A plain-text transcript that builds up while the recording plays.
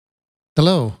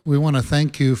Hello, we want to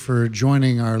thank you for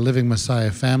joining our Living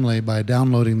Messiah family by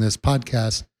downloading this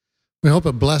podcast. We hope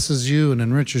it blesses you and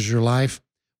enriches your life.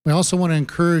 We also want to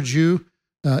encourage you,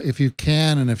 if you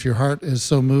can and if your heart is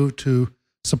so moved, to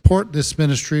support this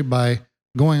ministry by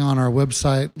going on our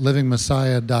website,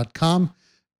 livingmessiah.com,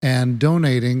 and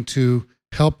donating to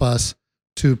help us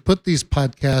to put these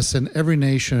podcasts in every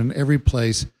nation, every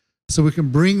place, so we can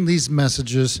bring these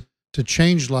messages to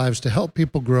change lives, to help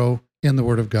people grow in the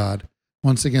Word of God.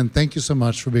 Once again, thank you so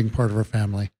much for being part of our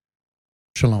family.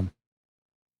 Shalom.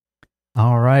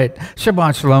 All right.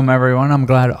 Shabbat shalom, everyone. I'm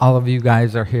glad all of you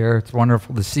guys are here. It's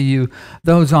wonderful to see you.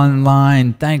 Those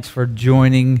online, thanks for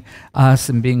joining us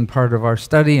and being part of our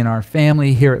study and our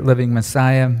family here at Living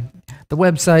Messiah. The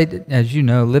website, as you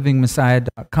know,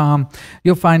 livingmessiah.com.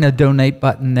 You'll find a donate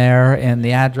button there and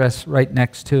the address right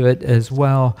next to it as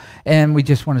well. And we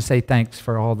just want to say thanks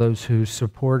for all those who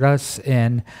support us.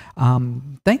 And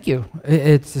thank you.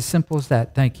 It's as simple as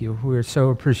that. Thank you. We're so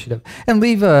appreciative. And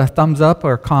leave a thumbs up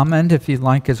or comment if you'd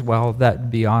like as well.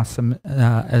 That'd be awesome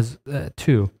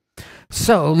too.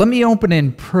 So let me open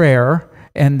in prayer,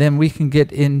 and then we can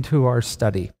get into our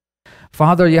study.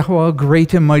 Father Yahweh,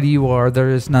 great and mighty you are. There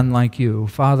is none like you.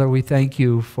 Father, we thank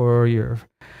you for your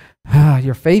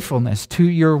faithfulness to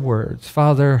your words,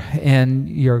 Father, and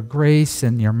your grace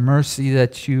and your mercy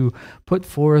that you put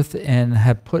forth and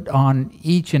have put on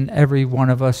each and every one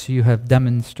of us. You have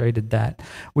demonstrated that.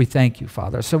 We thank you,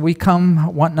 Father. So we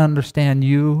come wanting to understand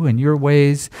you and your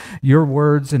ways, your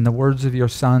words, and the words of your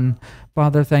Son.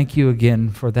 Father, thank you again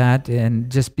for that, and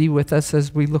just be with us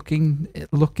as we look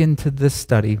into this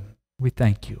study. We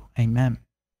thank you. Amen.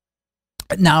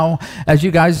 Now, as you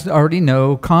guys already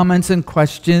know, comments and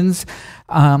questions,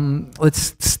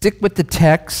 let's stick with the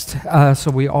text so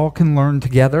we all can learn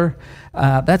together.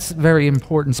 That's very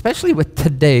important, especially with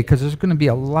today, because there's going to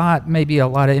be maybe a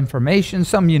lot of information.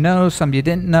 Some you know, some you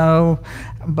didn't know,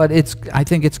 but I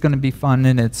think it's going to be fun,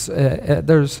 and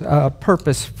there's a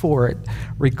purpose for it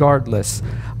regardless.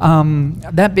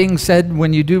 That being said,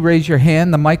 when you do raise your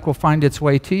hand, the mic will find its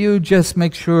way to you. Just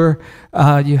make sure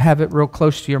you have it real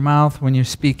close to your mouth when you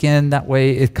speak in. That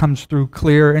way it comes through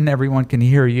clear and everyone can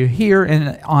hear you here and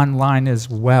online as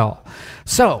well.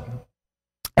 So,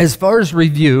 as far as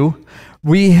review,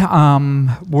 we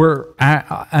were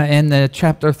in the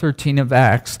chapter 13 of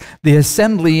Acts. The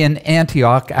assembly in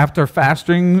Antioch, after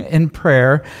fasting and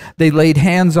prayer, they laid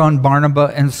hands on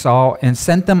Barnabas and Saul and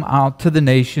sent them out to the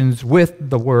nations with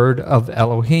the word of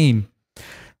Elohim.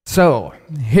 So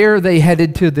here they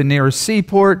headed to the nearest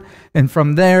seaport, and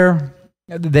from there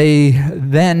they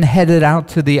then headed out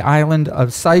to the island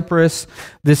of Cyprus.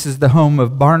 This is the home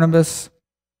of Barnabas.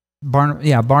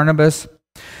 Barnabas.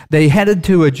 They headed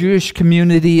to a Jewish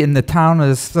community in the town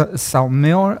of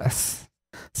Salamis,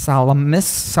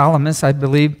 I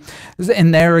believe.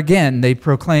 And there again, they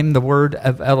proclaimed the word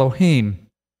of Elohim.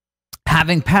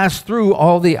 Having passed through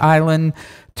all the island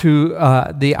to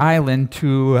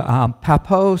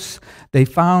Paphos, they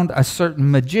found a certain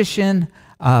magician,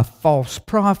 a false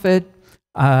prophet.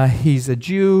 He's a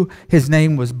Jew. His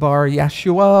name was Bar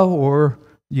Yeshua, or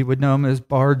you would know him as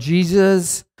Bar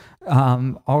Jesus.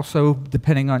 Also,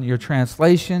 depending on your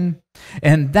translation.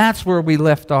 And that's where we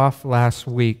left off last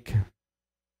week.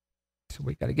 So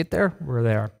we got to get there. We're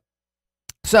there.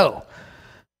 So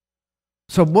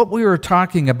what we were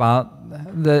talking about,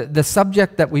 the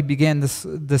subject that we began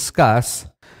to discuss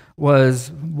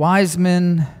was wise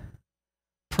men,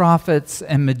 prophets,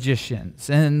 and magicians,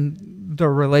 and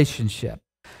their relationship.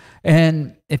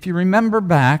 And if you remember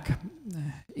back,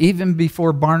 even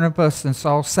before Barnabas and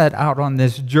Saul set out on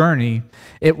this journey,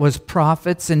 it was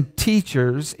prophets and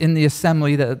teachers in the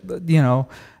assembly that,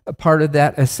 a part of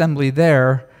that assembly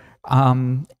there,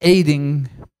 aiding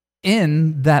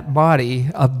in that body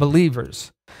of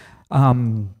believers.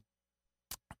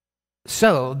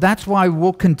 So that's why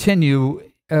we'll continue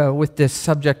with this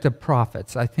subject of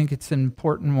prophets. I think it's an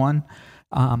important one.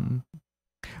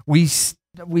 We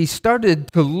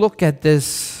started to look at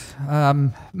this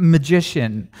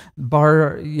magician,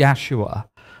 Bar Yeshua,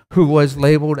 who was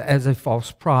labeled as a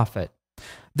false prophet.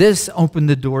 This opened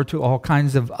the door to all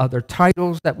kinds of other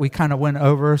titles that we kind of went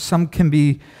over. Some can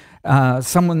be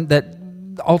someone that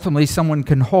ultimately someone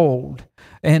can hold,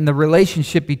 and the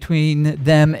relationship between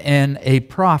them and a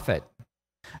prophet.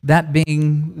 That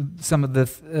being some of the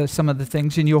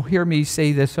things, and you'll hear me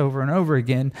say this over and over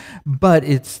again, but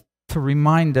it's to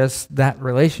remind us that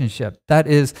relationship. That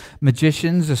is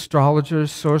magicians,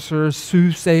 astrologers, sorcerers,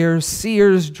 soothsayers,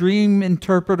 seers, dream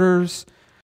interpreters,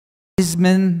 wise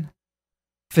men,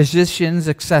 physicians,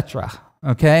 etc.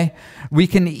 Okay? We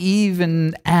can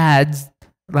even add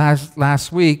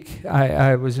Last week,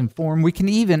 I was informed we can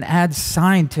even add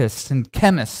scientists and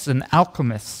chemists and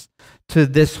alchemists to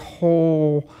this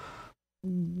whole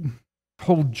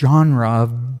genre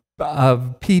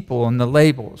of people and the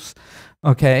labels.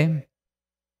 Okay,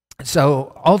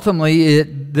 so ultimately,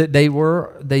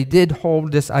 they did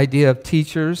hold this idea of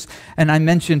teachers, and I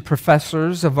mentioned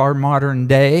professors of our modern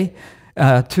day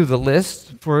to the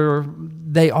list, for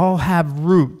they all have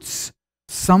roots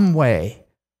some way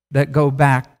that go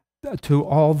back to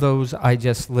all those I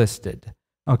just listed.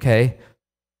 Okay,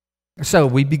 so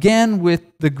we began with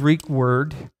the Greek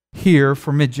word here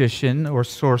for magician or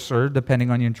sorcerer, depending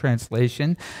on your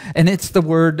translation, and it's the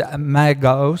word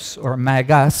magos or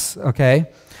magas.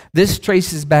 Okay, this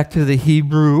traces back to the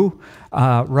Hebrew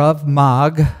Rav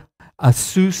Mag, a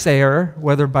soothsayer,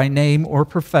 whether by name or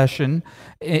profession.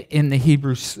 In the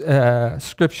Hebrew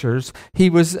scriptures, he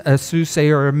was a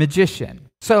soothsayer or a magician.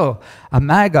 So, a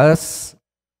magus,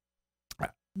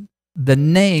 the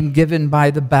name given by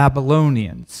the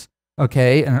Babylonians,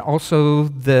 okay, and also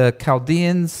the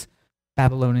Chaldeans.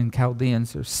 Babylonian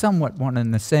Chaldeans are somewhat one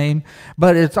and the same,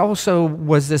 but it also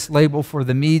was this label for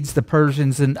the Medes, the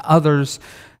Persians, and others,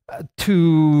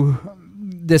 to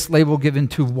this label given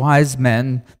to wise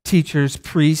men, teachers,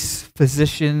 priests,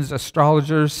 physicians,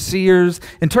 astrologers, seers,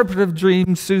 interpreter of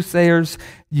dreams, soothsayers.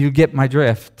 You get my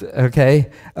drift,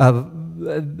 okay, of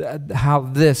how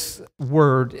this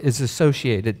word is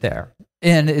associated there.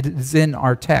 And it is in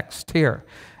our text here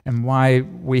and why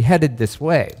we headed this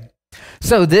way.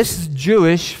 So this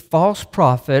Jewish false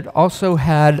prophet also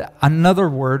had another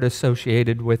word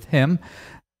associated with him,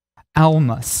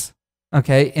 almas.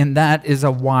 Okay, and that is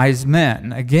a wise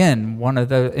man. Again, one of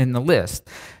the in the list.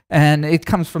 And it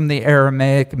comes from the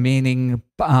Aramaic meaning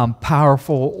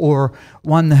powerful, or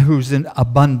one who's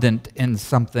abundant in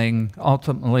something,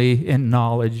 ultimately in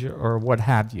knowledge or what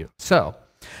have you. So,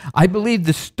 I believe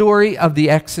the story of the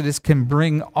Exodus can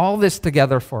bring all this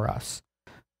together for us.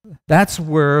 That's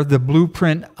where the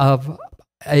blueprint of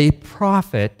a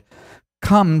prophet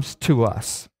comes to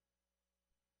us.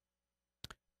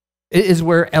 It is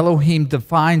where Elohim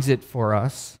defines it for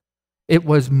us. It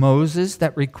was Moses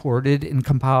that recorded and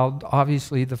compiled,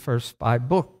 obviously, the first 5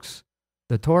 books,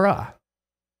 the Torah.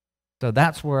 So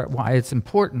that's why it's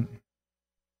important.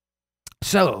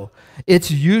 So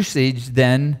its usage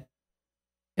then,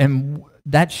 and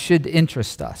that should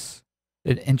interest us.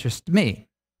 It interests me.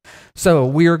 So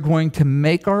we are going to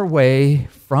make our way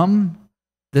from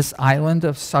this island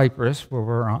of Cyprus, where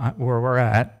we're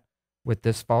at, with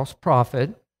this false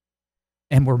prophet,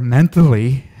 and we're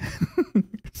mentally,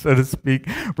 so to speak,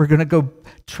 we're going to go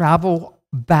travel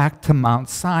back to Mount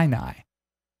Sinai.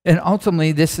 And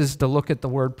ultimately, this is to look at the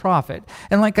word prophet.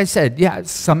 And like I said, yeah,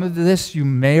 some of this you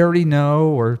may already know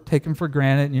or taken for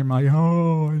granted, and you're like,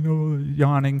 oh, I know,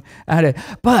 yawning at it.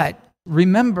 But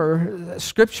remember,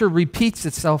 Scripture repeats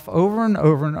itself over and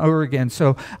over and over again.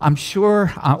 So I'm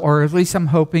sure, or at least I'm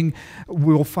hoping,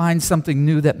 we'll find something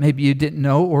new that maybe you didn't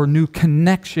know, or new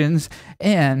connections.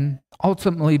 And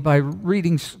ultimately, by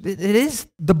reading, it is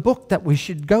the book that we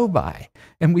should go by.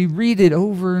 And we read it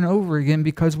over and over again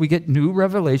because we get new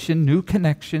revelation, new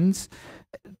connections.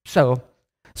 So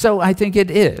I think it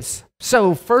is.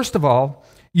 So first of all,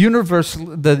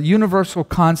 the universal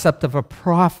concept of a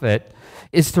prophet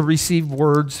is to receive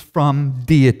words from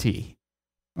deity.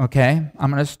 Okay? I'm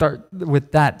going to start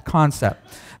with that concept.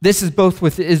 This is both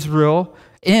with Israel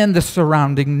and the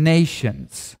surrounding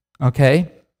nations.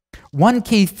 Okay? One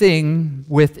key thing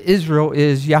with Israel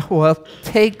is Yahweh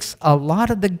takes a lot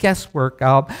of the guesswork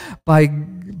out by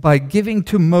giving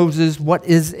to Moses what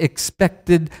is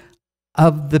expected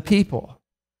of the people.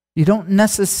 You don't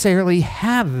necessarily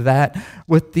have that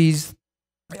with these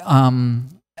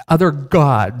other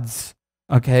gods,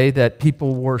 okay, that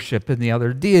people worship and the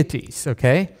other deities,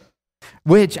 okay?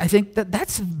 Which I think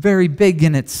that's very big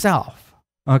in itself,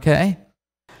 okay?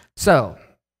 So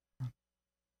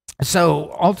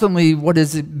ultimately, what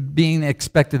is it being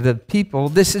expected of people?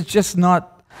 This is just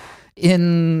not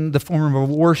in the form of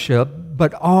worship,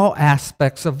 but all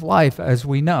aspects of life, as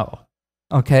we know.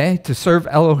 Okay? To serve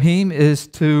Elohim is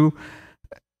to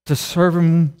serve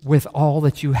him with all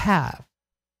that you have,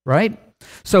 right?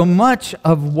 So much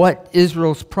of what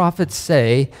Israel's prophets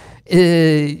say,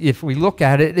 if we look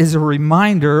at it, is a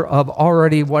reminder of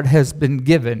already what has been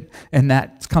given, and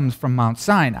that comes from Mount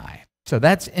Sinai. So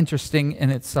that's interesting in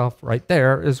itself right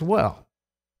there as well.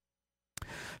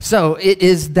 So it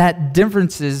is that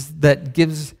differences that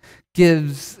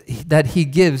he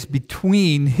gives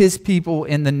between his people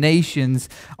and the nations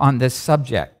on this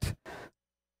subject.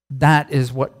 That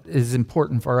is what is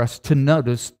important for us to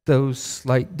notice, those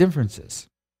slight differences.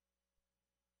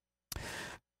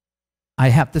 I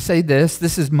have to say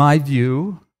this is my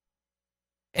view,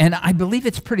 and I believe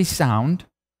it's pretty sound,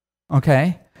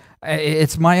 okay?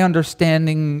 It's my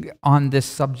understanding on this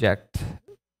subject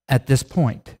at this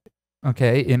point,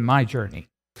 okay, in my journey.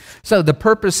 So the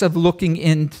purpose of looking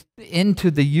into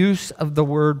the use of the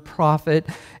word prophet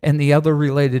and the other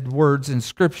related words in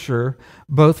Scripture,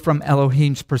 both from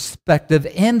Elohim's perspective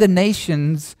and the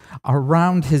nations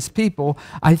around his people,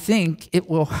 I think it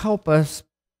will help us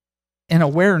in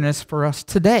awareness for us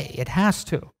today. It has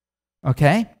to,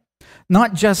 okay?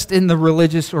 Not just in the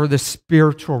religious or the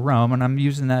spiritual realm, and I'm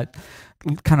using that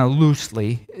kind of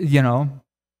loosely,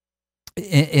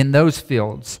 in those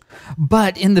fields,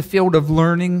 but in the field of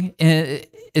learning,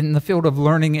 in the field of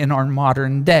learning in our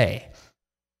modern day.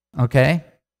 Okay?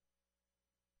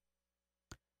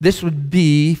 This would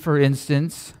be, for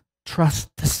instance, trust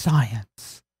the science.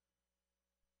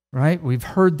 Right? We've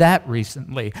heard that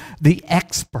recently. The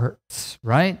experts,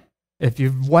 right? If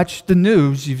you've watched the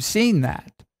news, you've seen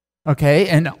that. Okay?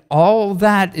 And all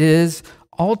that is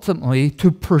ultimately to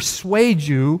persuade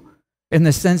you in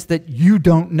the sense that you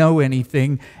don't know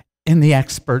anything and the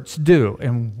experts do,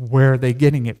 and where are they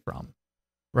getting it from,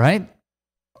 right?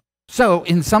 So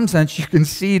in some sense, you can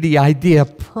see the idea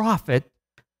of prophet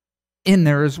in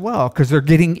there as well, because they're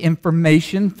getting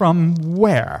information from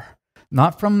where?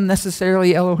 Not from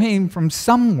necessarily Elohim, from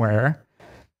somewhere,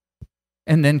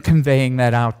 and then conveying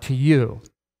that out to you,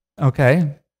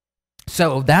 okay?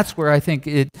 So that's where I think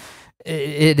it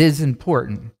is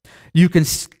important. You can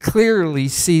clearly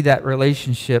see that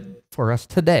relationship for us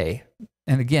today.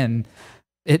 And again,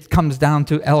 it comes down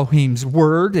to Elohim's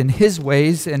word and his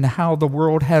ways and how the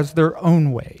world has their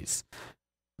own ways,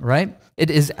 right?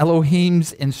 It is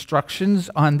Elohim's instructions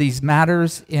on these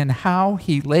matters and how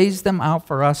he lays them out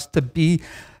for us to be,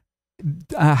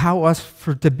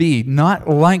 to be, not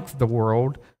like the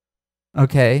world,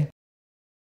 okay?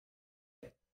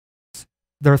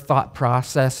 Their thought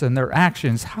process and their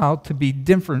actions, how to be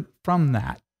different from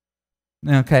that.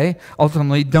 Okay?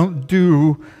 Ultimately, don't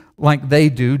do like they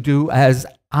do, do as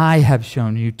I have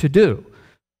shown you to do.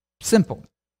 Simple.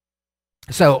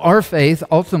 So our faith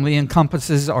ultimately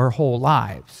encompasses our whole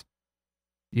lives.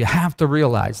 You have to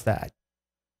realize that.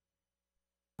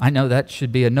 I know that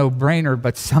should be a no-brainer,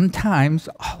 but sometimes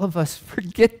all of us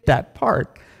forget that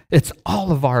part. It's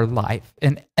all of our life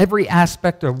and every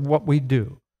aspect of what we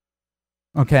do.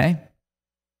 Okay?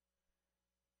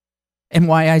 And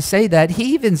why I say that,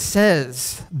 he even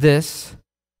says this,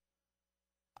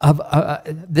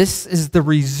 this is the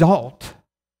result.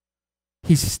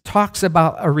 He talks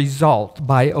about a result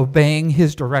by obeying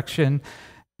his direction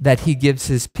that he gives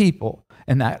his people.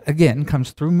 And that, again,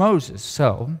 comes through Moses.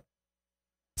 So,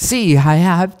 see, I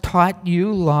have taught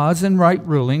you laws and right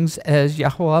rulings as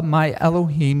Yahweh my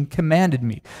Elohim commanded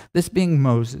me. This being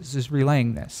Moses is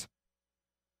relaying this.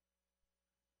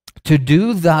 To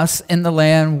do thus in the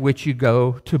land which you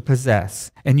go to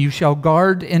possess, and you shall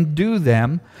guard and do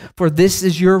them, for this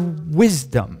is your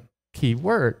wisdom, key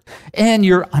word, and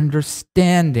your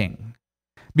understanding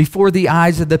before the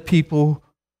eyes of the people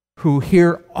who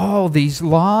hear all these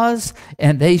laws,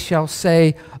 and they shall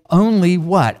say, only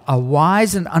what? A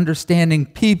wise and understanding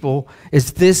people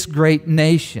is this great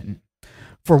nation.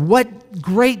 For what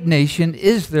great nation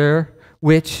is there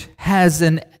which has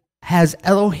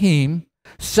Elohim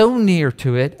so near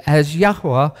to it as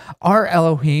Yahweh, our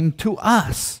Elohim, to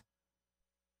us,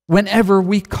 whenever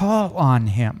we call on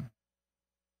him?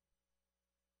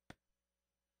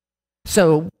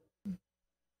 So,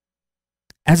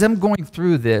 as I'm going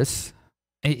through this,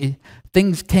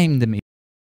 things came to me.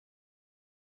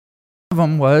 One of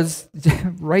them was,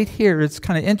 right here, it's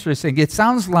kind of interesting. It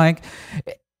sounds like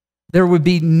there would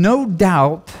be no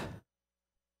doubt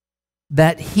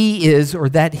that he is or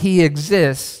that he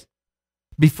exists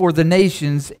before the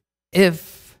nations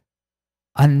if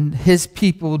his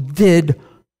people did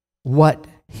what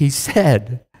he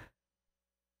said.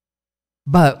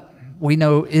 But we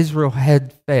know Israel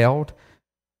had failed,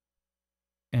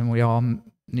 and we all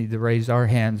need to raise our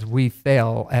hands. We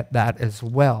fail at that as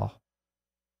well,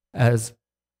 as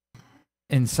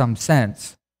in some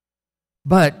sense.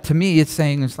 But to me, it's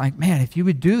like, man, if you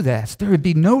would do this, there would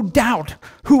be no doubt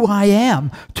who I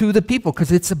am to the people,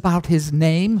 because it's about his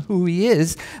name, who he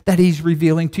is, that he's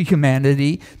revealing to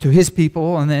humanity, to his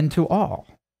people, and then to all.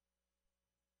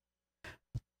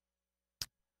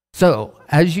 So,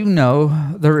 as you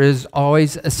know, there is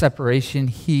always a separation.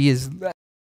 He is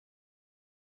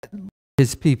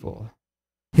his people,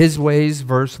 his ways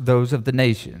versus those of the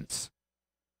nations.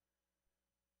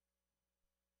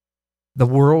 The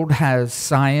world has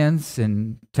science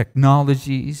and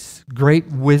technologies, great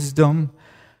wisdom,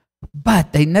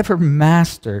 But they never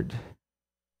mastered,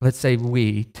 let's say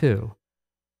we too,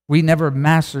 we never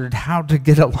mastered how to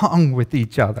get along with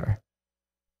each other.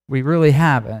 We really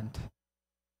haven't.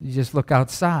 You just look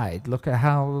outside, look at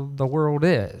how the world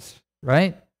is,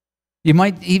 right? You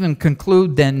might even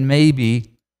conclude then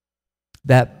maybe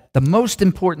that the most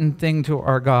important thing to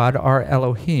our God, our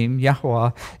Elohim,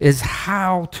 Yahweh, is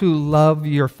how to love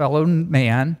your fellow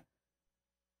man.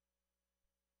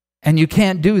 And you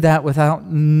can't do that without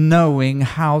knowing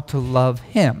how to love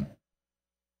him.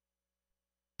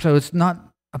 So it's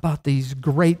not about these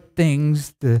great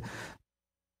things, the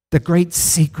great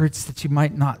secrets that you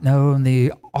might not know, and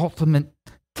the ultimate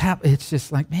tap. It's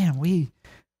just like, man, we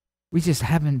just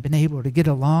haven't been able to get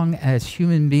along as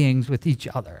human beings with each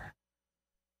other.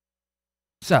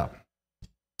 So,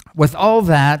 with all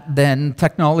that, then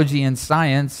technology and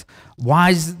science,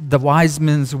 the wise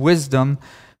men's wisdom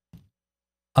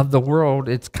of the world,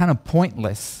 it's kind of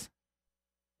pointless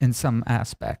in some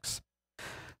aspects.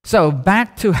 So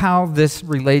back to how this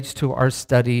relates to our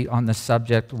study on the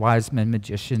subject, wise men,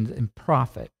 magicians, and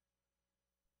prophet.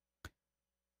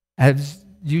 As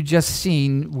you just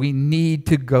seen, we need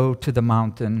to go to the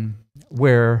mountain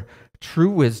where true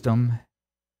wisdom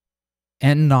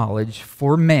and knowledge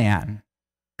for man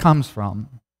comes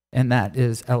from, and that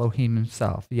is Elohim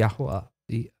himself, Yahweh.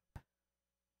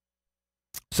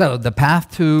 So the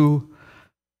path to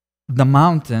the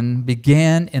mountain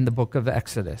began in the book of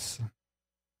Exodus.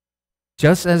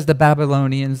 Just as the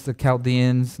Babylonians, the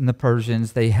Chaldeans, and the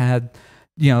Persians, they had,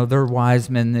 their wise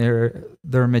men,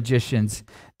 their magicians.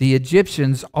 The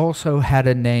Egyptians also had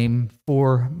a name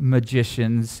for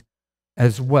magicians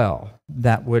as well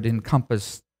that would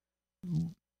encompass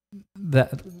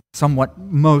that somewhat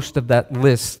most of that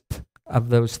list of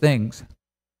those things.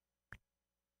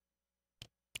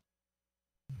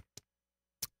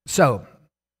 So,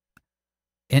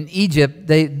 in Egypt,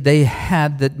 they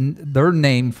had their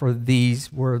name for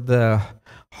these were the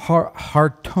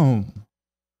Hartom,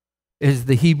 is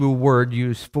the Hebrew word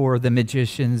used for the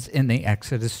magicians in the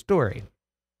Exodus story.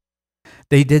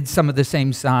 They did some of the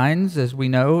same signs, as we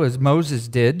know, as Moses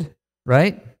did,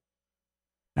 right?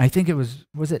 I think it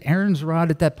was it Aaron's rod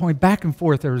at that point? Back and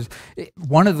forth, there was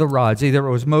one of the rods. Either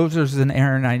it was Moses and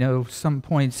Aaron. I know some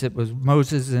points it was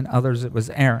Moses and others it was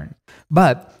Aaron.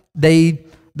 But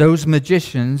those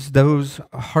magicians, those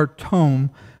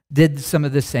Hartom, did some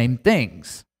of the same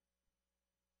things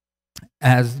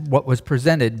as what was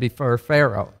presented before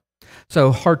Pharaoh.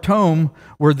 So Hartom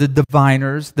were the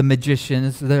diviners, the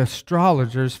magicians, the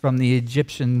astrologers from the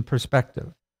Egyptian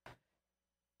perspective.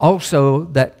 Also,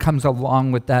 that comes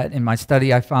along with that in my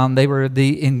study, I found they were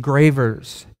the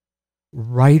engravers,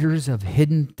 writers of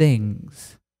hidden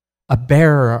things, a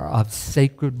bearer of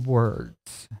sacred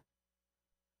words.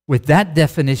 With that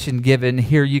definition given,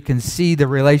 here you can see the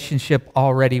relationship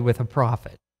already with a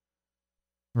prophet,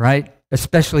 right?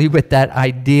 Especially with that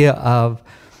idea of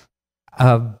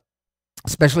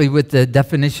especially with the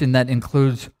definition that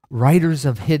includes writers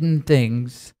of hidden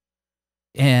things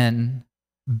and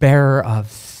bearer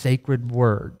of sacred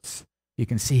words. You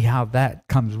can see how that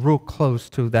comes real close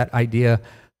to that idea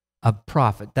of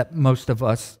prophet that most of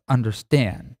us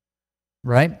understand,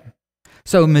 right?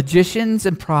 So magicians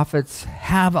and prophets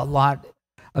have a lot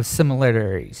of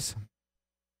similarities.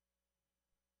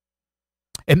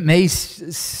 It may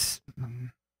seem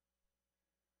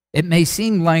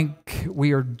like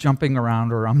we are jumping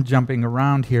around, or I'm jumping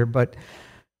around here, but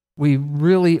we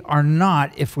really are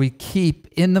not if we keep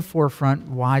in the forefront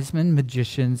wise men,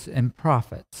 magicians, and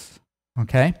prophets.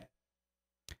 Okay?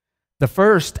 The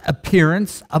first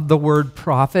appearance of the word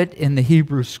prophet in the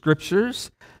Hebrew Scriptures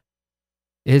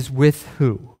is with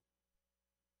who?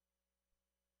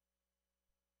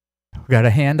 We got a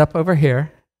hand up over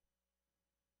here.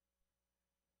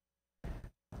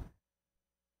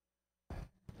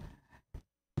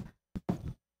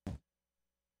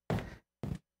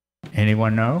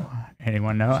 Anyone know?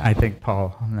 Anyone know? I think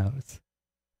Paul knows.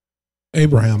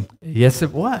 Abraham. Yes,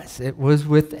 it was. It was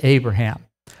with Abraham.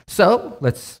 So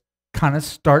let's kind of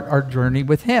start our journey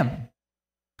with him.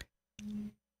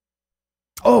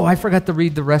 Oh, I forgot to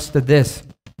read the rest of this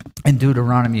in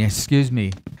Deuteronomy, excuse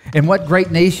me. And what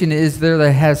great nation is there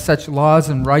that has such laws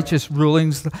and righteous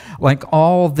rulings like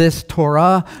all this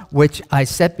Torah, which I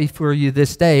set before you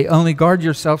this day? Only guard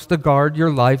yourselves to guard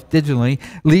your life diligently,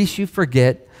 lest you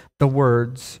forget the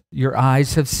words your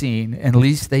eyes have seen, and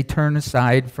lest they turn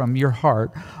aside from your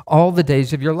heart all the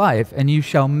days of your life. And you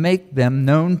shall make them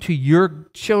known to your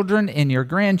children and your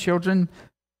grandchildren.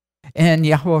 And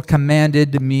Yahweh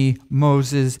commanded me,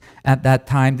 Moses, at that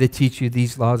time to teach you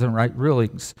these laws and right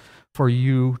rulings. for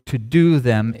you to do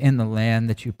them in the land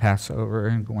that you pass over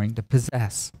and going to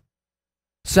possess.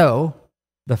 So,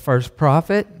 the first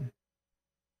prophet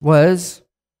was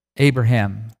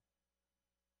Abraham.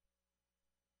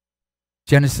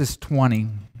 Genesis 20.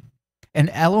 And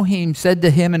Elohim said to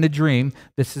him in a dream,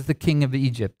 this is the king of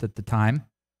Egypt at the time,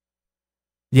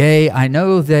 "Yea, I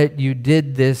know that you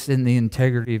did this in the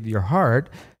integrity of your heart,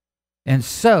 and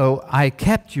so I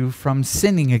kept you from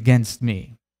sinning against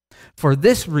me. For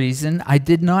this reason, I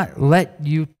did not let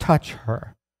you touch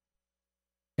her.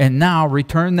 And now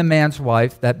return the man's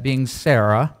wife, that being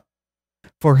Sarah,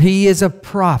 for he is a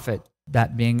prophet,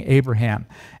 that being Abraham,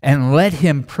 and let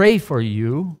him pray for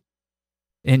you,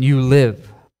 and you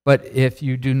live. But if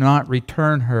you do not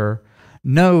return her,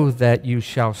 know that you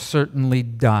shall certainly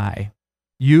die,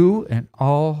 you and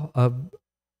all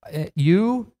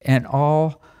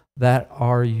that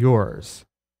are yours."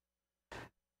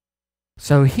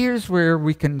 So here's where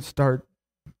we can start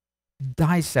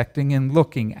dissecting and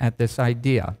looking at this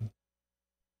idea.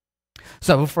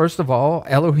 So first of all,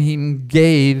 Elohim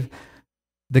gave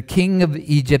the king of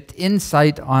Egypt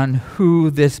insight on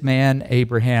who this man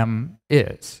Abraham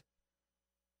is.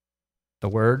 The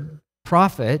word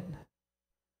prophet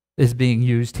is being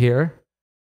used here.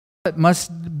 It must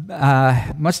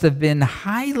have been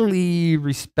highly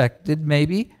respected,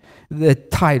 maybe, the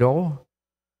title,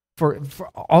 for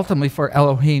ultimately for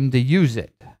Elohim to use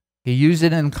it. He used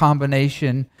it in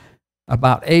combination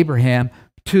about Abraham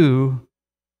to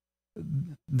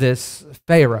this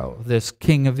Pharaoh, this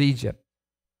king of Egypt.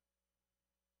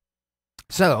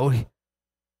 So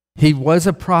he was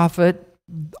a prophet.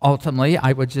 Ultimately,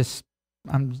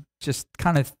 I'm just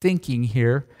kind of thinking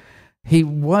here.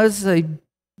 The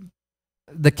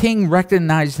king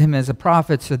recognized him as a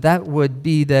prophet, so that would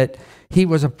be that he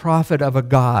was a prophet of a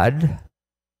god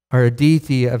or a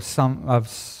deity of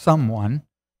someone,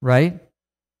 right?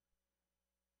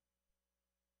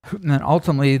 And then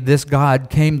ultimately, this God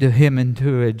came to him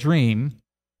into a dream.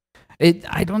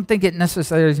 I don't think it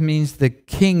necessarily means the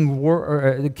king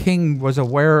was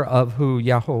aware of who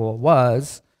Yahweh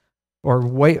was, or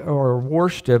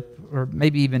worship, or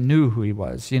maybe even knew who he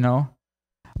was,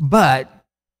 But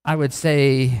I would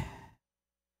say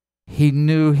he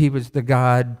knew he was the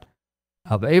God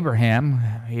of Abraham.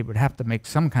 He would have to make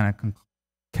some kind of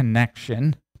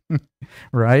connection,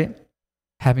 right?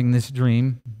 Having this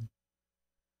dream.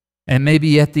 And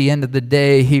maybe at the end of the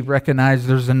day, he recognized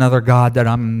there's another God that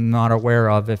I'm not aware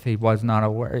of. If he was not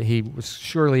aware, he was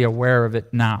surely aware of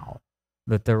it now,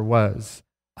 that there was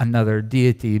another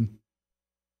deity.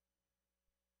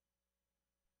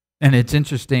 And it's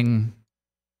interesting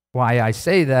why I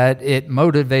say that. It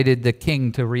motivated the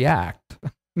king to react,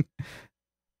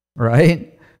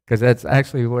 right? Because that's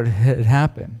actually what had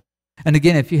happened. And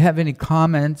again, if you have any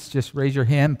comments, just raise your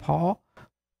hand, Paul.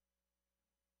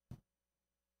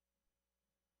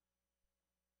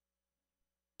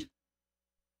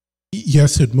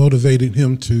 Yes, it motivated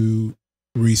him to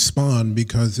respond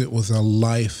because it was a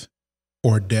life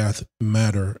or death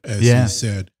matter, as he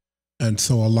said. And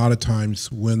so a lot of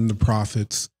times when the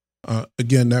prophets,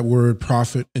 again, that word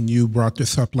prophet, and you brought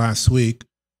this up last week,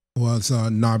 was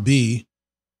nabi,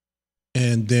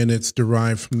 and then it's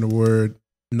derived from the word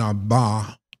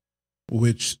nabah,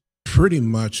 which pretty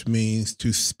much means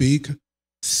to speak,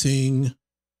 sing.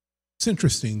 It's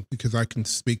interesting because I can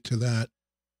speak to that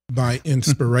by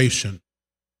inspiration.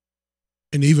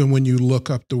 And even when you look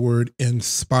up the word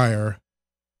inspire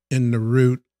in the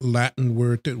root Latin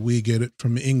word that we get it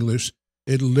from English,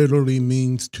 it literally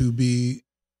means to be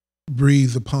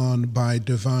breathed upon by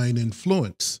divine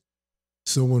influence.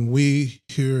 So when we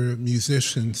hear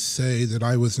musicians say that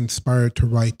I was inspired to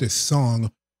write this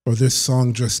song, or this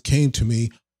song just came to me,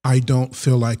 I don't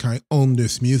feel like I own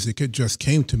this music, it just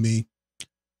came to me.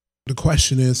 The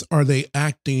question is, are they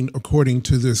acting according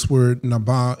to this word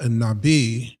nabah and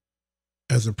nabi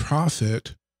as a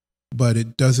prophet, but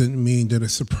it doesn't mean that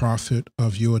it's a prophet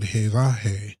of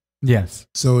Yod-Heh-Vah-Heh. Yes.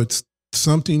 So it's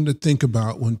something to think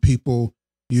about when people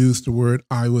use the word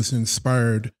I was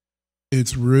inspired.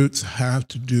 Its roots have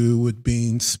to do with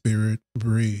being spirit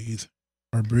breathed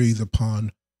or breathed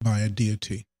upon by a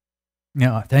deity.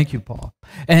 Yeah, thank you, Paul.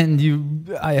 And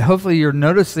hopefully you're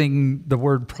noticing the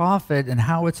word prophet and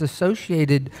how it's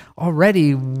associated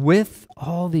already with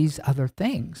all these other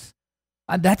things.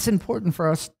 That's important for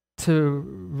us to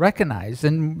recognize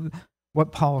and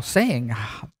what Paul's saying.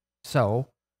 So,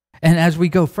 and as we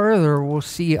go further, we'll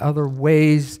see other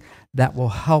ways that will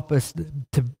help us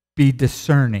to be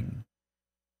discerning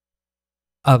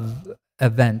of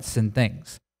events and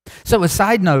things. So a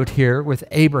side note here with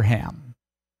Abraham.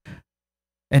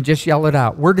 And just yell it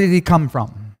out. Where did he come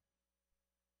from?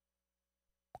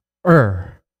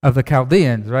 Ur of the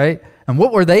Chaldeans, right? And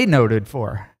what were they noted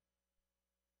for?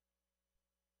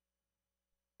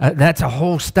 That's a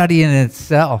whole study in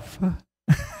itself.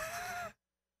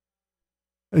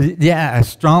 Yeah,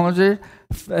 astrologers.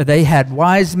 They had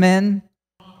wise men,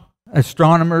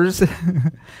 astronomers.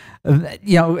 It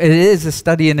is a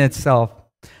study in itself.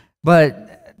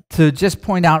 But to just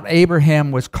point out,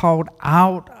 Abraham was called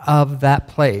out of that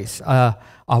place, a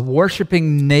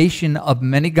worshiping nation of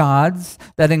many gods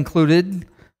that included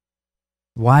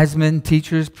wise men,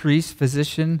 teachers, priests,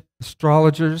 physicians,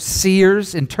 astrologers,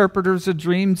 seers, interpreters of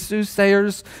dreams,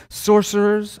 soothsayers,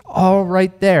 sorcerers, all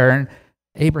right there. And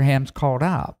Abraham's called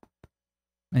out,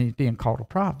 and he's being called a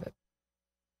prophet.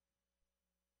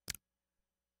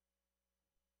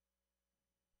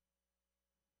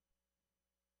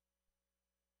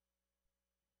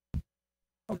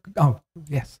 Oh,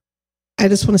 yes. I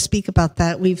just want to speak about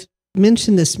that. We've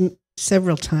mentioned this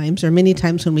several times, or many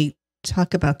times when we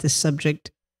talk about this subject.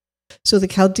 So the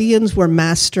Chaldeans were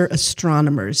master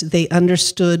astronomers. They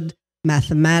understood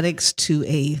mathematics to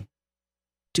a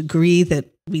degree that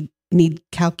we need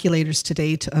calculators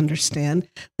today to understand.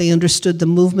 They understood the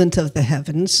movement of the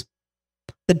heavens.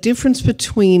 The difference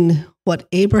between what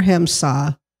Abraham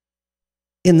saw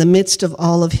in the midst of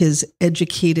all of his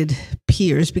educated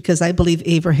peers, because I believe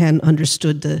Abraham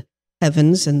understood the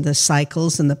heavens and the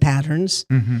cycles and the patterns.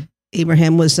 Mm-hmm.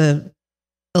 Abraham was an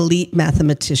elite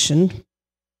mathematician.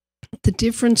 The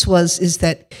difference is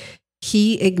that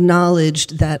he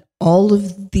acknowledged that all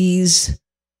of these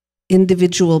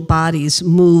individual bodies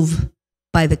move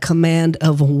by the command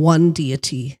of one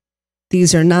deity.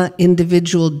 These are not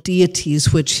individual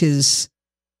deities, which his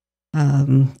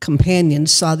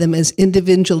companions saw them as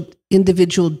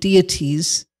individual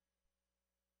deities.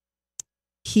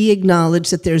 He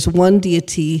acknowledged that there's one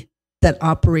deity that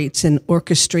operates and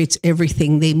orchestrates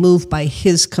everything. They move by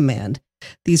his command.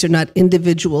 These are not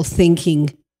individual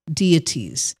thinking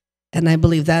deities. And I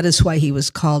believe that is why he was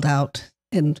called out.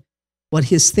 And what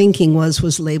his thinking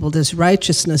was labeled as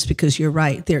righteousness, because you're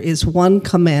right. There is one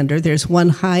commander, there's one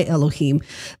high Elohim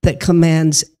that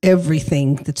commands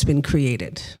everything that's been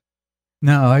created.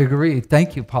 No, I agree.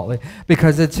 Thank you, Polly.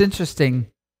 Because it's interesting.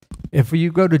 If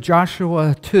you go to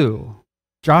Joshua 2,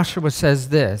 Joshua says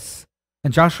this,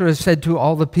 and Joshua said to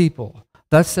all the people,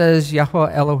 "Thus says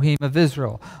Yahweh Elohim of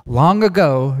Israel, long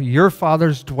ago your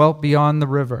fathers dwelt beyond the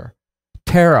river,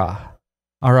 Terah,"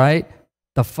 all right,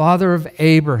 the father of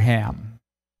Abraham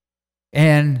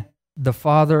and the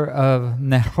father of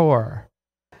Nahor.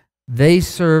 They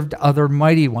served other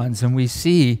mighty ones, and we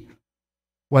see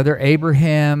whether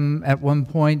Abraham at one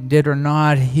point did or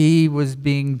not, he was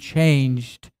being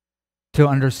changed to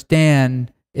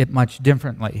understand it much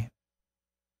differently.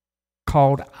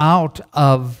 Called out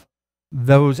of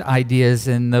those ideas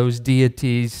and those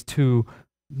deities to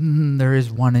there is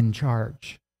one in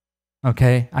charge.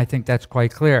 Okay, I think that's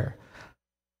quite clear.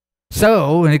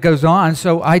 So, and it goes on,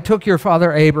 so I took your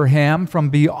father Abraham from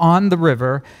beyond the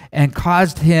river and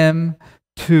caused him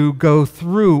to go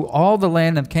through all the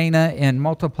land of Canaan and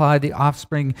multiply the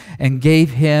offspring and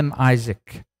gave him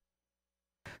Isaac.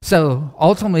 So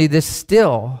ultimately this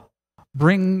still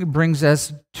brings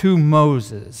us to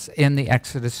Moses in the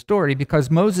Exodus story,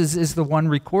 because Moses is the one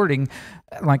recording,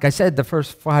 like I said, the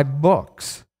first 5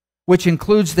 books, which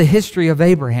includes the history of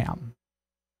Abraham.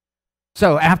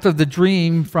 So after the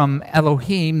dream from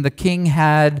Elohim, the king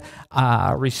had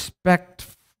respect.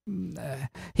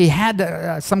 He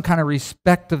had some kind of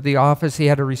respect of the office. He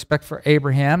had a respect for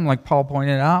Abraham, like Paul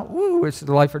pointed out. Woo, it's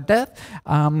the life or death.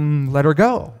 Let her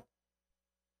go.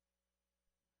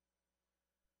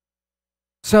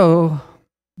 So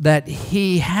that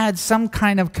he had some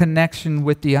kind of connection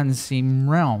with the unseen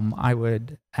realm, I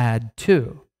would add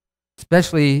too.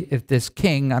 Especially if this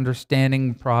king,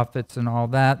 understanding prophets and all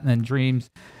that, and then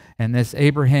dreams, and this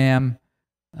Abraham,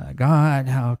 God,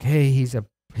 okay,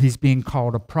 he's being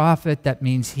called a prophet. That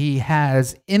means he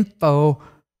has info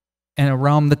in a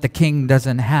realm that the king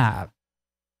doesn't have.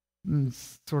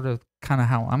 Sort of kind of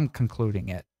how I'm concluding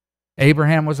it.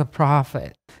 Abraham was a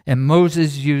prophet, and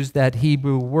Moses used that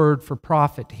Hebrew word for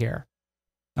prophet here.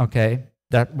 Okay,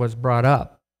 that was brought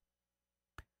up.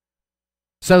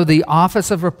 So the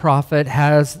office of a prophet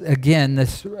has, again,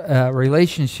 this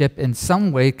relationship in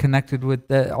some way connected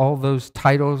with all those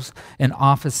titles and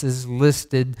offices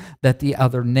listed that the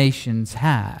other nations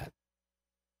have.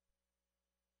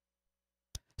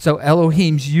 So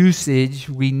Elohim's usage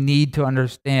we need to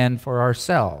understand for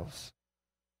ourselves.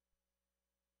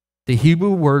 The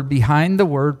Hebrew word behind the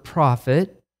word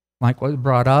prophet, like was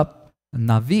brought up,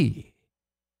 Navi.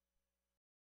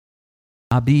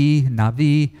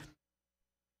 Navi.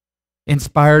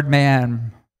 inspired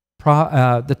man.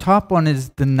 The top one is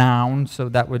the noun, so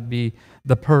that would be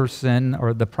the person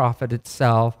or the prophet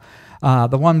itself.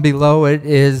 The one below it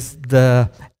is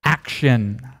the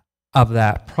action of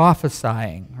that,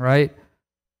 prophesying, right?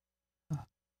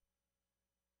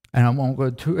 And I won't go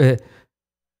to it.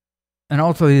 And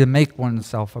also to make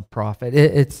oneself a prophet.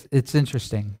 It's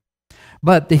interesting.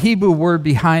 But the Hebrew word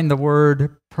behind the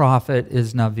word prophet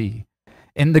is navi.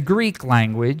 In the Greek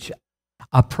language,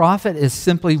 a prophet is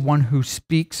simply one who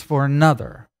speaks for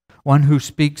another, one who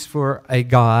speaks for a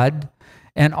god,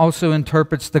 and also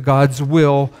interprets the God's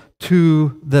will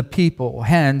to the people.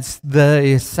 Hence,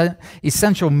 the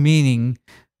essential meaning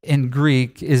in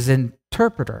Greek is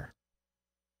interpreter.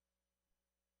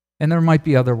 And there might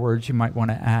be other words you might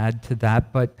want to add to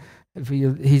that, but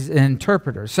he's an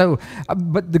interpreter. So,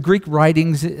 but the Greek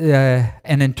writings,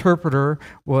 an interpreter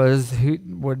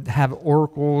would have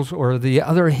oracles or the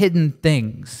other hidden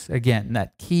things. Again,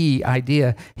 that key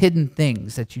idea, hidden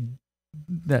things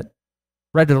that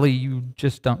readily you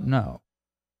just don't know.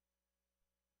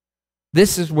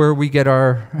 This is where we get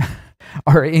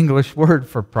our English word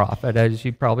for prophet, as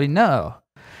you probably know.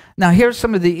 Now, here's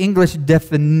some of the English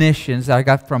definitions I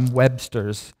got from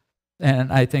Webster's,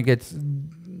 and I think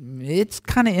it's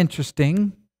kind of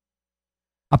interesting.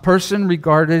 A person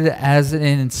regarded as an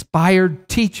inspired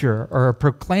teacher or a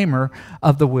proclaimer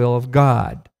of the will of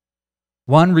God.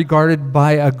 One regarded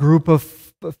by a group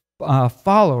of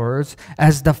followers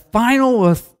as the final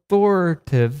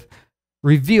authoritative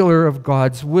revealer of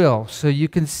God's will. So you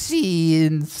can see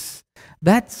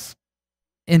that's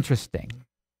interesting.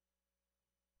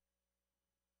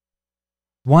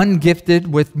 One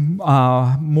gifted with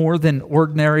more than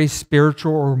ordinary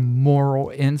spiritual or moral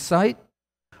insight.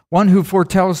 One who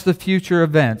foretells the future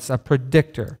events, a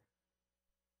predictor.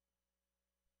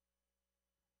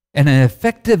 And an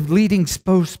effective leading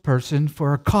spokesperson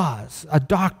for a cause, a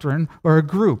doctrine, or a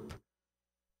group.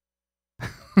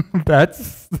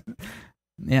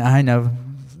 Yeah, I know.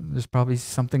 There's probably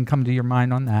something come to your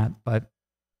mind on that, but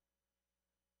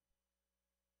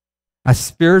a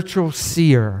spiritual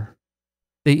seer.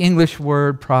 The English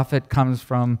word prophet comes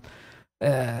from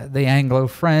the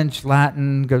Anglo-French,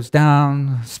 Latin goes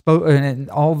down, and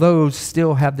all those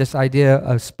still have this idea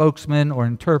of spokesman or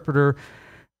interpreter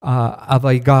of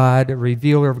a God, a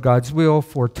revealer of God's will,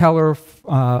 foreteller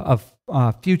of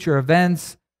future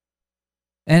events.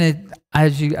 And I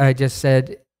just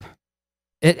said,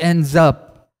 it ends up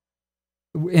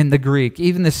in the Greek.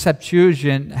 Even the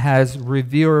Septuagint has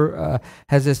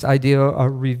this idea of a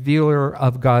revealer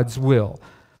of God's will.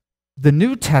 The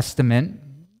New Testament,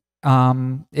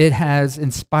 it has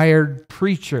inspired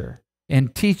preacher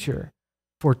and teacher,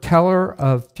 foreteller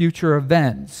of future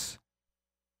events.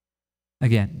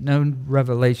 Again, no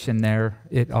revelation there.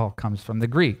 It all comes from the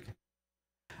Greek.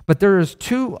 But there is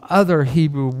two other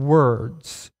Hebrew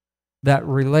words that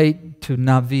relate to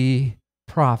Navi,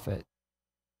 prophet.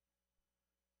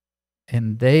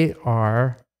 And they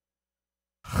are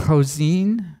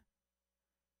chozin,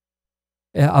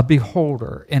 a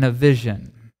beholder in a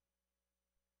vision.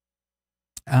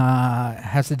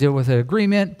 Has to deal with an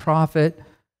agreement, prophet,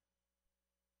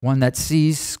 one that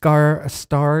sees, a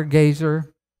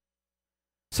stargazer.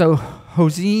 So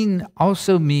chozin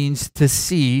also means to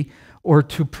see or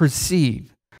to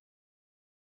perceive.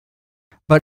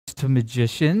 But to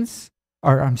magicians,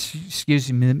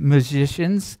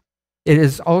 magicians, it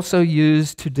is also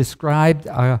used to describe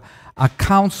a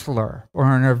counselor or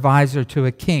an advisor to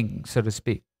a king, so to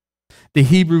speak. The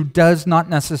Hebrew does not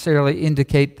necessarily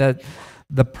indicate that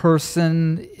the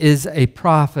person is a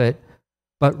prophet,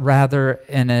 but rather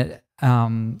an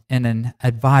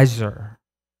advisor,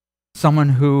 someone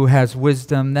who has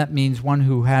wisdom. That means one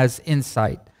who has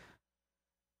insight.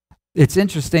 It's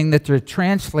interesting that the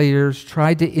translators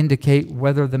tried to indicate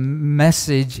whether the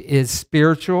message is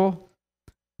spiritual,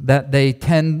 that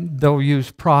they'll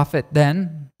use prophet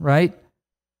then, right?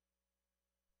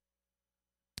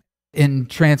 In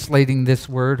translating this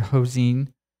word, chozin.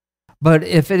 But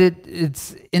if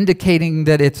it's indicating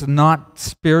that it's not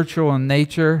spiritual in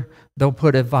nature, they'll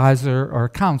put advisor or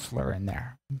counselor in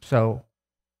there. So,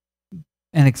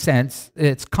 in a sense,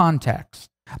 it's context.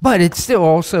 But it's still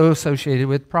also associated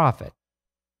with prophet.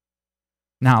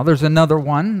 Now, there's another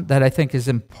one that I think is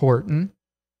important.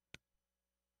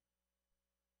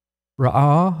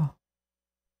 Ra'ah.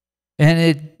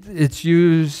 And it's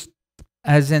used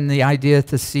as in the idea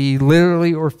to see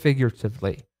literally or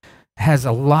figuratively. It has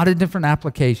a lot of different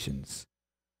applications.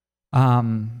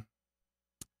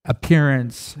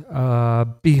 Appearance,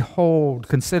 behold,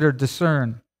 consider,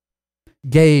 discern,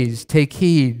 gaze, take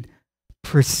heed,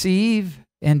 perceive,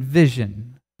 and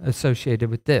vision. associated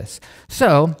with this.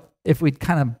 So if we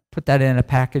kind of put that in a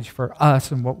package for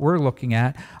us and what we're looking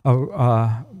at,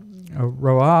 a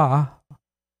ro'ah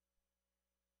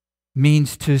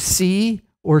means to see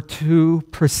or to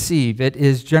perceive. It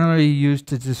is generally used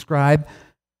to describe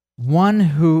one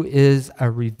who is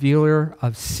a revealer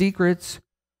of secrets,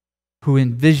 who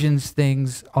envisions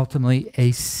things, ultimately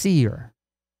a seer.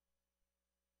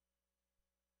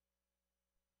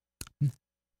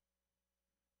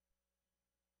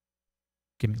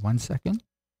 Give me 1 second.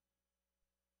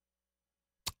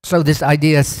 So this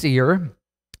idea seer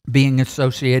being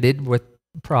associated with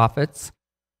prophets.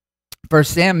 1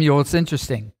 Samuel, it's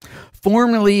interesting.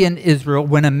 Formerly in Israel,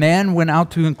 when a man went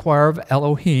out to inquire of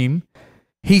Elohim,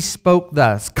 he spoke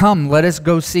thus, "Come, let us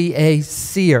go see a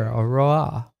seer," a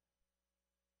ro'ah.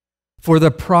 For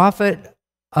the prophet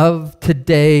of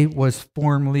today was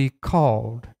formerly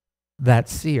called that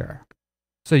seer.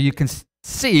 So you can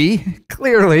see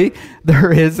clearly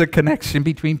there is a connection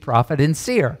between prophet and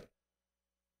seer.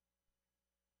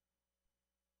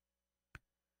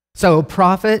 So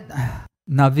prophet,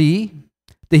 Navi,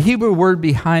 the Hebrew word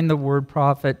behind the word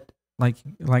prophet,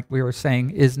 like we were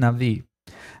saying, is Navi.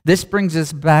 This brings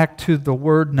us back to the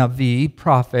word Navi,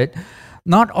 prophet.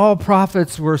 Not all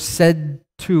prophets were said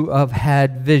to have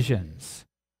had visions,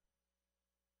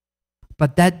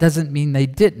 but that doesn't mean they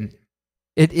didn't.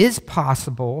 It is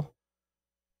possible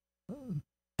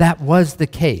that was the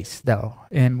case, though.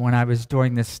 And when I was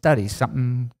doing this study,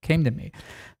 something came to me.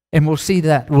 And we'll see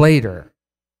that later.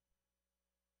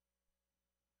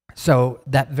 So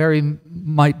that very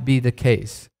might be the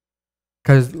case.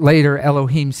 Because later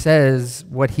Elohim says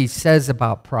what he says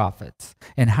about prophets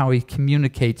and how he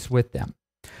communicates with them.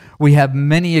 We have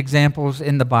many examples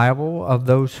in the Bible of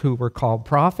those who were called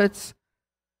prophets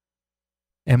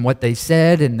and what they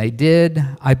said and they did.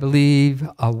 I believe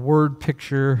a word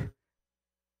picture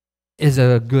is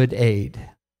a good aid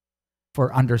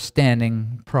for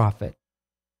understanding prophet.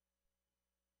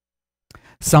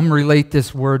 Some relate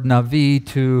this word Navi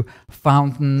to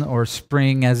fountain or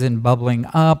spring, as in bubbling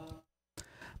up.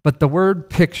 But the word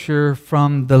picture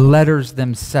from the letters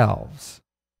themselves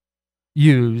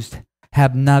used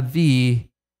have Navi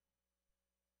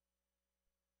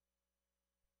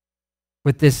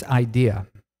with this idea.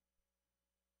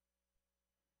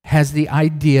 Has the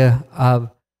idea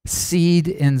of seed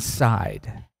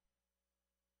inside.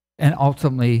 And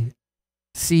ultimately,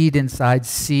 seed inside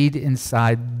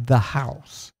the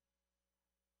house.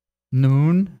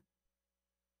 Nun,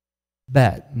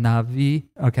 bet, Navi,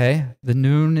 okay? The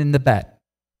nun in the bet.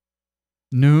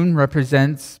 Nun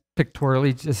represents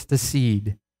pictorially just the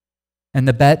seed. And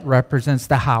the bet represents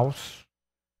the house,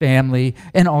 family,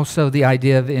 and also the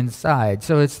idea of inside.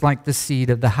 So it's like the seed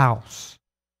of the house,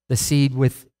 the seed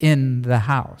within the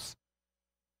house.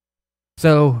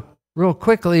 So real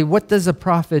quickly, what does a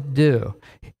prophet do?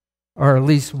 Or at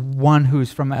least one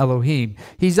who's from Elohim.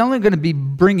 He's only going to be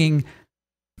bringing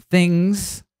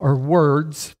things or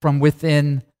words from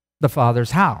within the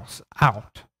Father's house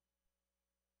out.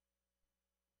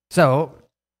 So,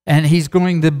 and he's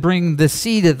going to bring the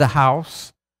seed of the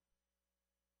house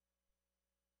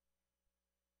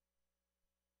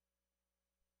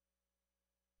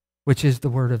which is the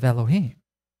word of Elohim,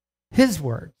 his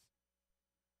word.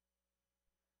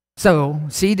 So,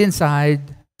 seed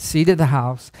inside, seed of the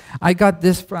house. I got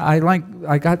this from,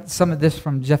 I got some of this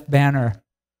from Jeff Banner.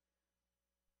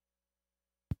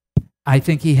 I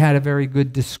think he had a very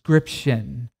good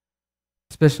description,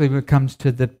 especially when it comes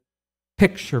to the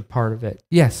picture part of it.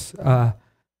 Yes, Paul.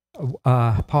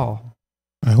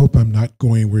 I hope I'm not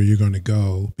going where you're going to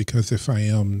go, because if I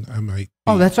am, I might.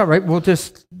 Oh, that's all right. We'll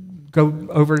just go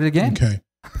over it again. Okay.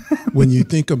 When you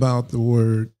think about the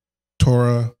word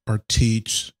Torah or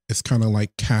teach, it's kind of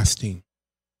like casting.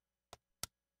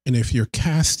 And if you're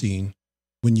casting,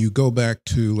 when you go back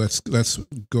to, let's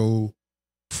go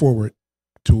forward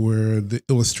to where the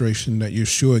illustration that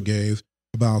Yeshua gave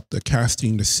about the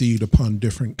casting the seed upon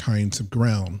different kinds of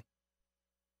ground.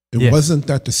 It wasn't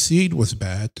that the seed was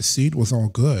bad. The seed was all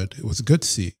good. It was a good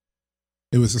seed.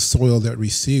 It was the soil that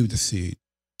received the seed.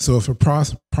 So if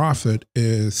a prophet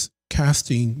is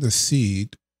casting the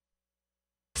seed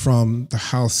from the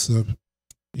house of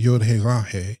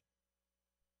Yod-Heh-Vah-Heh,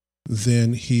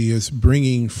 then he is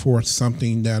bringing forth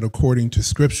something that, according to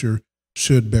Scripture,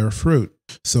 should bear fruit.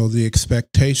 So the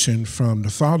expectation from the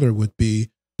Father would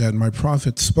be that my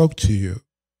prophet spoke to you.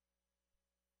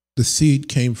 The seed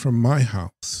came from my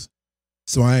house.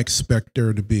 So I expect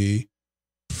there to be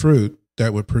fruit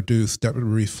that would produce, that would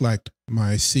reflect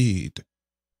my seed.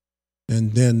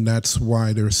 And then that's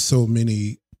why there's so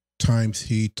many times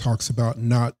he talks about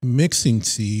not mixing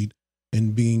seed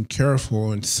and being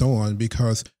careful and so on,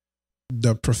 because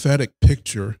the prophetic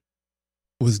picture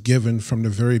was given from the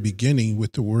very beginning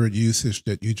with the word usage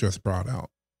that you just brought out.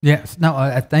 Yes.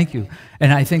 No, thank you.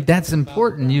 And I think that's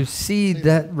important. You see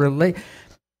that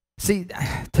See,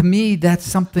 to me, that's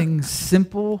something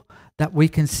simple that we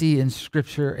can see in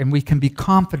Scripture, and we can be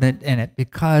confident in it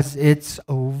because it's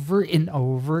over and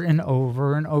over and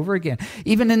over and over again.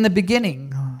 Even in the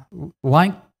beginning,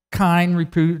 like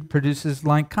kind produces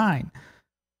like kind.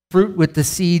 Fruit with the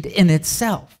seed in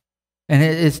itself. And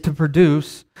it is to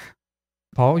produce,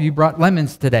 Paul, you brought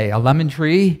lemons today. A lemon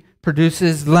tree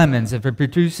produces lemons. If it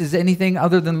produces anything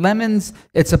other than lemons,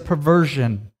 it's a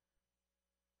perversion.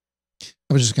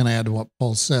 I was just going to add to what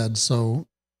Paul said. So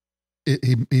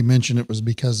he mentioned it was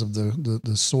because of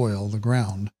the soil, the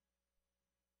ground.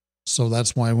 So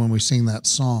that's why when we sing that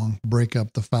song, "Break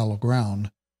Up the Fallow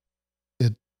Ground,"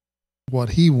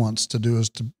 what he wants to do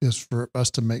is for us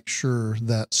to make sure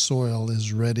that soil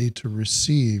is ready to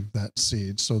receive that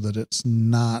seed, so that it's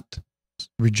not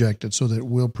rejected, so that it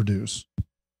will produce.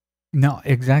 No,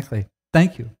 exactly.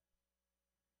 Thank you.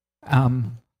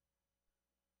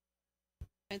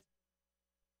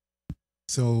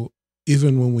 So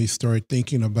even when we start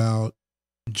thinking about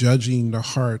judging the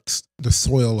hearts, the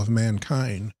soil of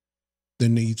mankind,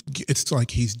 then it's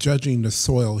like he's judging the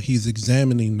soil. He's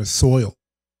examining the soil.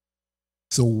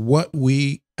 So what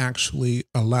we actually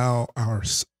allow our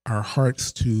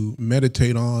hearts to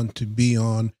meditate on, to be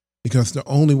on, because the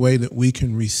only way that we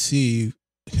can receive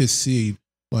his seed,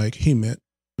 like he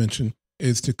mentioned,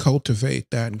 is to cultivate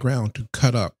that ground, to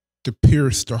cut up, to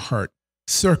pierce the heart,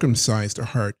 circumcise the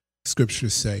heart,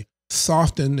 scriptures say,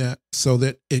 soften that so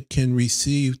that it can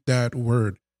receive that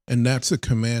word. And that's a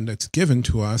command that's given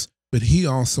to us. But he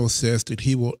also says that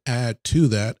he will add to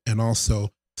that and also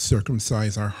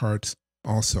circumcise our hearts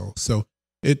also. So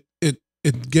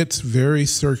it gets very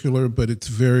circular, but it's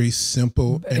very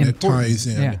simple, and it ties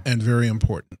in, and very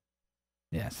important.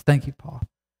 Yes, thank you, Paul.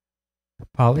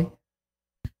 Polly?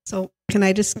 So can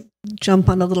I just jump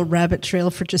on a little rabbit trail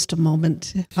for just a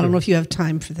moment? Sure. I don't know if you have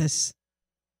time for this.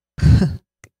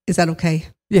 Is that okay?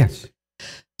 Yes.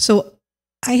 So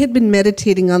I had been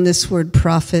meditating on this word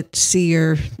prophet,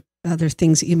 seer, other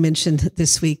things that you mentioned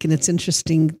this week, and it's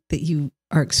interesting that you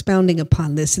are expounding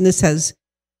upon this. And this has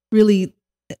really,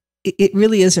 it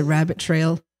really is a rabbit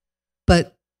trail.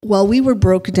 But while we were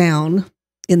broke down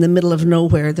in the middle of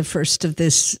nowhere the first of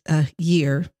this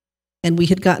year, and we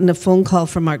had gotten a phone call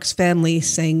from Mark's family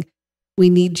saying, "We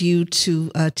need you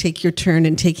to take your turn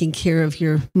in taking care of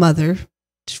your mother.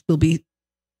 We'll be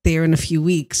there in a few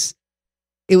weeks."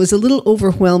 It was a little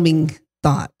overwhelming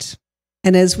thought.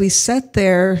 And as we sat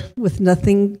there with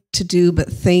nothing to do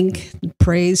but think and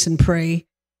praise and pray,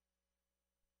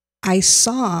 I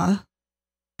saw,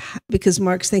 because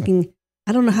Mark's thinking,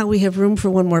 I don't know how we have room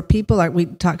for one more people. We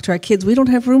talked to our kids. We don't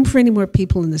have room for any more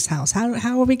people in this house.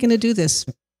 How are we going to do this?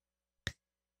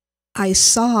 I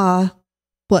saw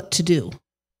what to do.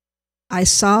 I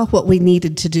saw what we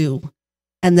needed to do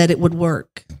and that it would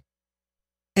work.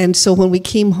 And so when we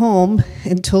came home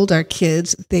and told our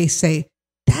kids, they say,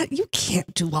 "That you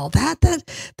can't do all that.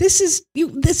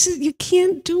 You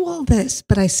can't do all this."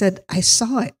 But I said, I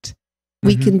saw it.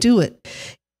 We can do it.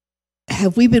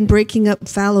 Have we been breaking up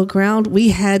fallow ground? We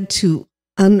had to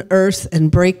unearth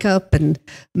and break up and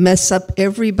mess up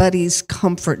everybody's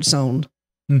comfort zone.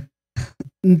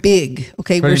 Big.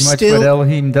 Okay, pretty much what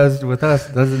Elohim does with us,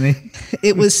 doesn't he?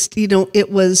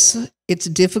 It's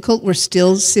difficult. We're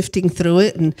still sifting through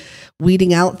it and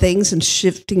weeding out things and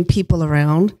shifting people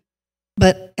around.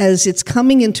 But as it's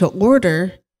coming into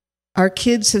order, our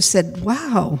kids have said,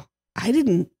 "Wow, I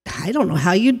don't know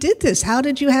how you did this. How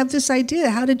did you have this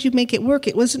idea? How did you make it work?"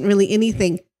 It wasn't really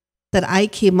anything that I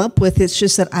came up with. It's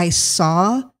just that I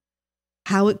saw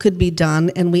how it could be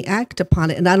done and we act upon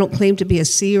it. And I don't claim to be a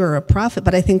seer or a prophet,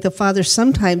 but I think the Father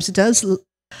sometimes does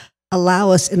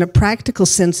allow us, in a practical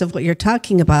sense of what you're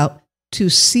talking about, to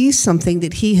see something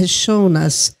that he has shown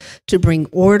us to bring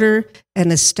order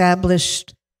and establish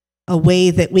a way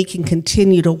that we can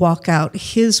continue to walk out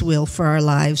his will for our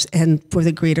lives and for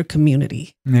the greater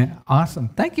community. Yeah, awesome.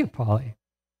 Thank you, Polly.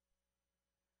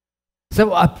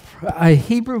 So a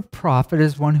Hebrew prophet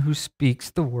is one who speaks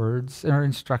the words or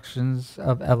instructions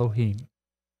of Elohim.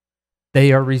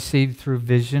 They are received through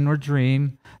vision or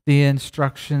dream. The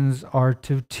instructions are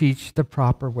to teach the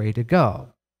proper way to go,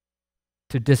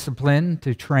 to discipline,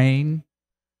 to train.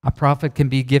 A prophet can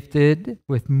be gifted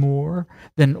with more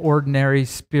than ordinary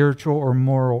spiritual or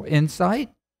moral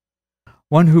insight,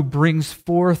 one who brings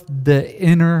forth the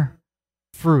inner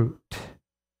fruit,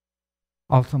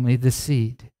 ultimately the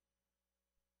seed.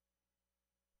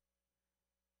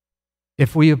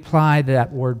 if we apply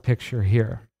that word picture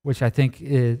here, which I think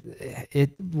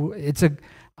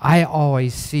I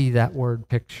always see that word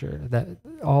picture that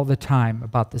all the time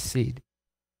about the seed.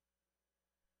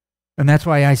 And that's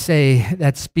why I say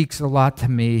that speaks a lot to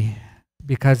me,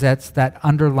 because that's that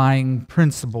underlying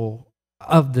principle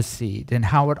of the seed and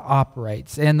how it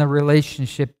operates and the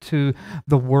relationship to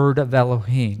the word of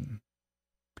Elohim.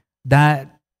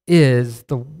 That is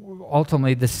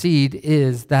ultimately the seed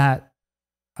is the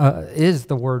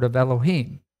word of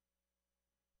Elohim.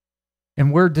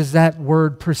 And where does that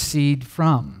word proceed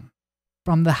from?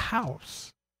 From the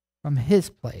house, from his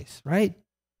place, right?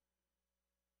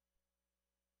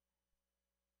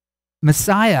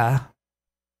 Messiah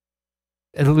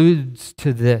alludes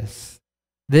to this,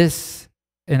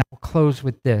 and I'll close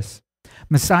with this.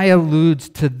 Messiah alludes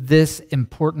to this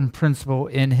important principle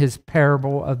in his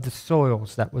parable of the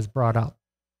soils that was brought up.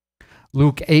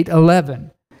 Luke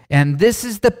 8:11. And this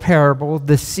is the parable,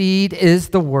 the seed is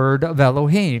the word of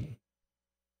Elohim.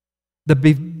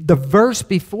 The verse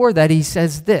before that, he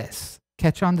says this.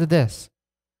 Catch on to this.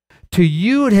 To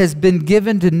you it has been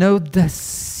given to know the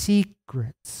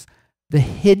secrets, the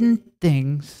hidden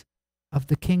things of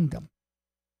the kingdom.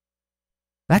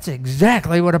 That's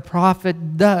exactly what a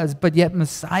prophet does, but yet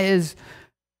Messiah is,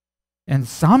 in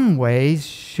some ways,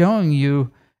 showing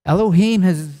you Elohim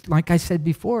has, like I said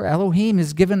before, Elohim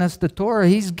has given us the Torah.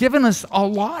 He's given us a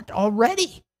lot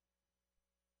already.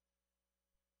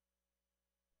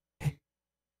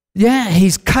 Yeah,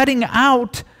 he's cutting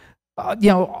out,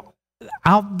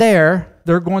 out there,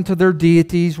 they're going to their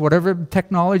deities, whatever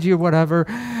technology or whatever,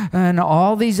 and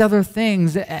all these other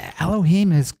things.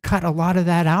 Elohim has cut a lot of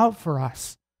that out for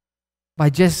us by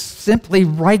just simply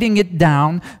writing it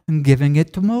down and giving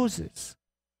it to Moses.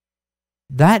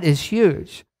 That is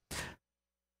huge.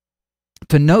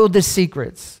 To know the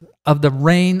secrets of the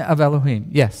reign of Elohim.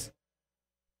 Yes.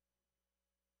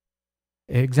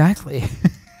 Exactly.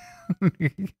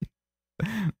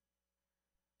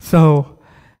 So,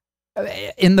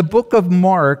 in the book of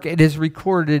Mark, it is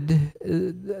recorded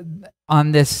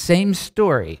on this same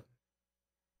story.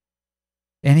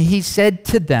 And he said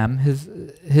to them,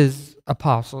 his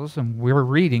apostles, and we're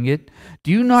reading it,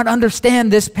 do you not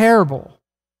understand this parable?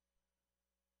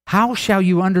 How shall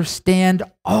you understand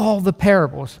all the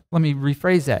parables? Let me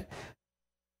rephrase that.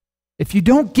 If you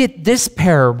don't get this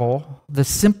parable, the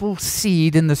simple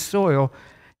seed in the soil,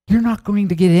 you're not going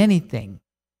to get anything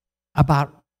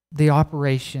about the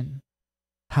operation,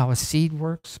 how a seed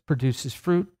works, produces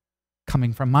fruit,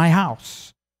 coming from my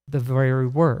house, the very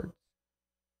word.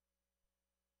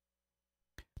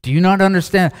 Do you not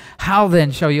understand? How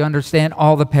then shall you understand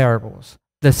all the parables?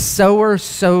 The sower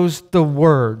sows the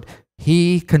word.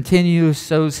 He continues,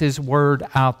 sows his word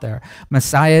out there.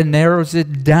 Messiah narrows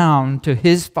it down to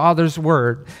his Father's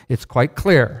word. It's quite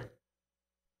clear.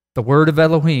 The word of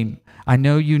Elohim. I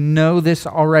know you know this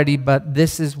already, but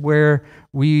this is where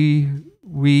it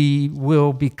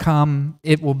will become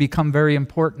very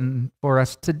important for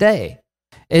us today.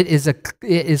 It is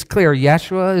clear.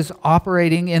 Yeshua is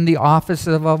operating in the office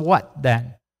of a what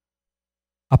then?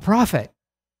 A prophet.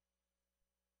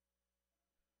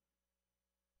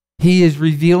 He is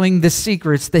revealing the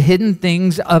secrets, the hidden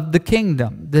things of the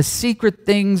kingdom, the secret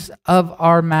things of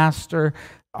our master,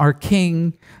 our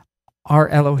king, our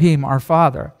Elohim, our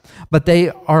Father. But they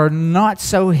are not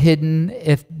so hidden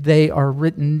if they are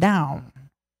written down.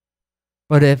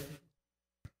 But if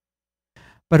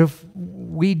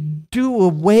we do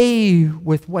away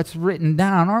with what's written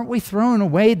down, aren't we throwing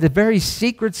away the very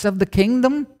secrets of the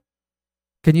kingdom?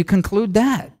 Can you conclude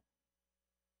that?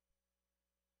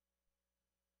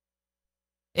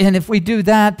 And if we do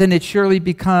that, then it surely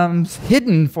becomes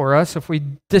hidden for us if we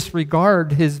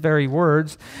disregard his very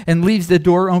words and leaves the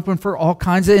door open for all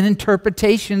kinds of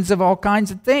interpretations of all kinds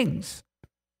of things,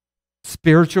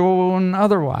 spiritual and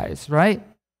otherwise, right?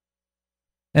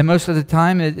 And most of the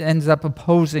time it ends up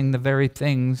opposing the very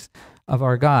things of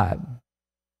our God.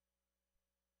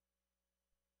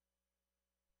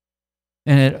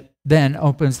 And it then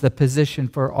opens the position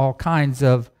for all kinds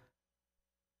of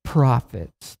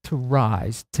prophets to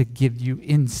rise to give you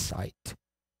insight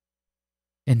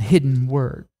and hidden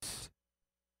words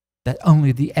that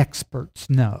only the experts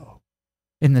know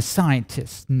and the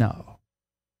scientists know.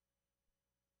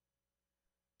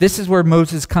 This is where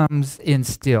Moses comes in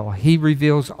still. He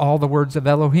reveals all the words of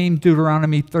Elohim.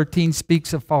 Deuteronomy 13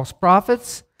 speaks of false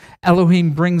prophets.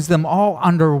 Elohim brings them all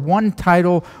under one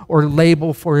title or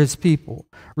label for his people.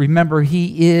 Remember,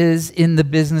 he is in the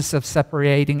business of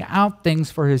separating out things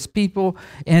for his people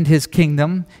and his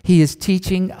kingdom. He is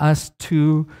teaching us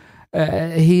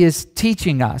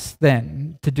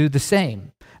then to do the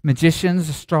same. magicians,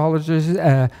 astrologers,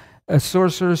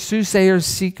 sorcerers, soothsayers,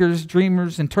 seekers,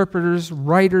 dreamers, interpreters,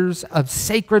 writers of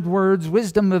sacred words,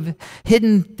 wisdom of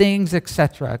hidden things,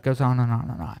 etc. It goes on and on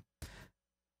and on.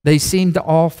 They seem to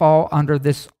all fall under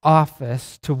this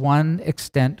office to one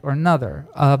extent or another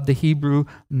of the Hebrew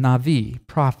Navi,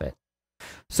 prophet.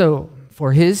 So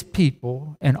for his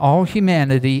people and all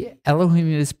humanity,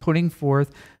 Elohim is putting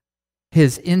forth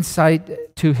his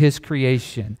insight to his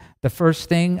creation. The first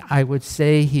thing I would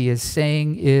say he is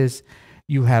saying is,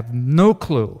 you have no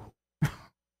clue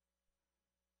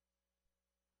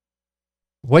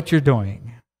what you're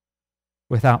doing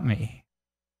without me.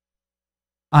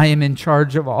 I am in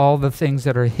charge of all the things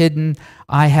that are hidden.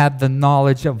 I have the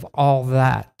knowledge of all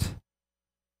that.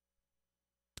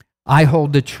 I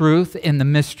hold the truth in the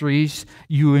mysteries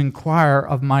you inquire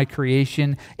of my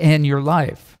creation and your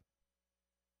life.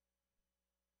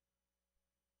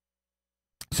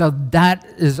 So that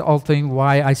is ultimately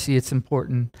why I see it's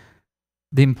important,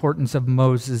 the importance of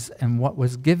Moses and what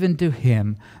was given to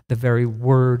him, the very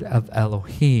word of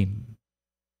Elohim.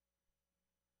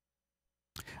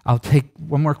 I'll take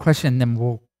one more question, then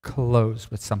we'll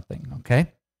close with something,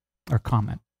 okay? Or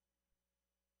comment.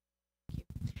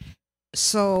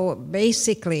 So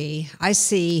basically, I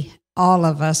see all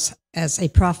of us as a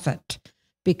prophet,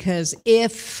 because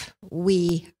if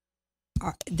we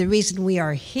are, the reason we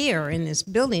are here in this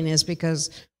building is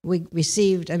because we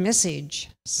received a message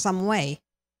some way,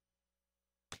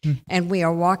 and we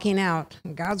are walking out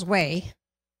God's way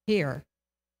here.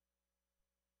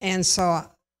 And so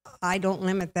I don't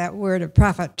limit that word of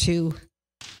prophet to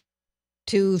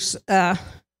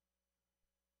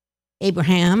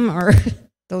Abraham or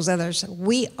those others.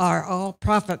 We are all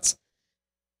prophets.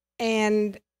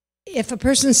 And if a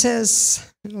person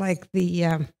says, like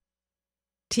the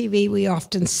TV we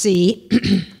often see,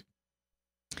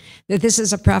 that this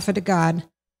is a prophet of God,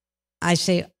 I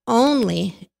say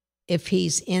only if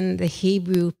he's in the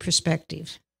Hebrew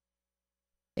perspective.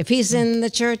 If he's in the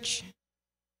church,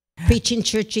 preaching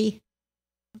churchy,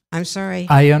 I'm sorry.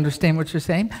 I understand what you're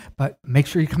saying, but make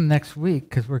sure you come next week,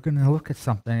 because we're going to look at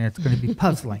something and it's going to be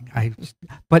puzzling. I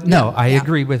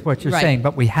agree with what you're saying,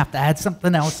 but we have to add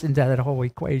something else into that whole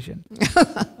equation.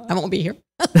 I won't be here.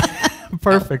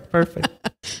 Perfect.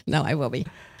 No, I will be.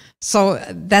 So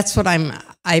that's what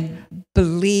I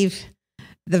believe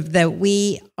that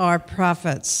we are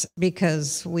prophets,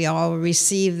 because we all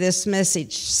receive this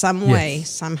message some way,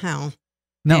 somehow.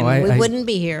 No, and we wouldn't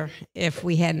be here if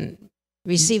we hadn't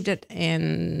received it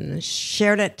and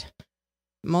shared it.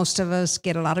 Most of us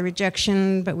get a lot of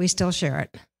rejection, but we still share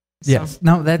it. So. Yes.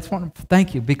 No, that's wonderful.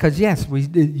 Thank you. Because yes,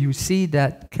 you see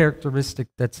that characteristic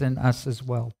that's in us as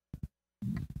well.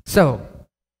 So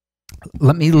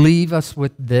let me leave us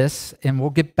with this, and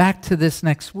we'll get back to this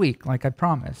next week, like I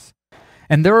promised.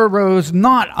 And there arose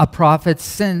not a prophet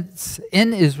since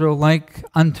in Israel like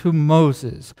unto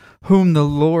Moses, whom the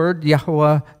Lord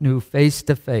Yahweh knew face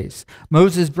to face.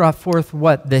 Moses brought forth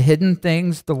what? The hidden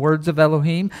things, the words of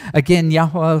Elohim. Again,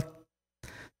 Yahweh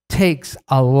takes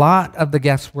a lot of the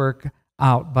guesswork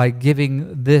out by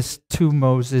giving this to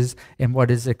Moses and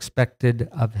what is expected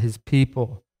of his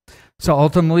people. So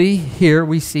ultimately, here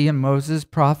we see in Moses,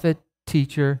 prophet,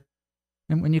 teacher,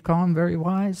 and when you call him very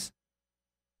wise.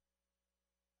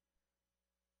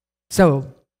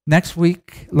 So next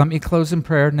week, let me close in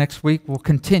prayer. Next week, we'll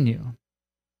continue,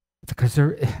 because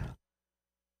there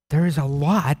is a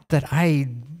lot that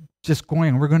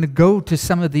we're going to go to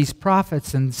some of these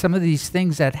prophets and some of these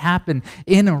things that happen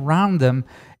in and around them,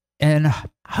 and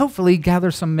hopefully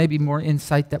gather some maybe more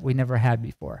insight that we never had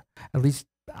before. At least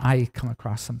I come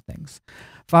across some things.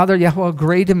 Father, Yahweh,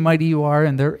 great and mighty you are,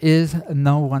 and there is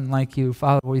no one like you.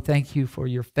 Father, we thank you for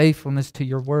your faithfulness to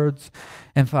your words,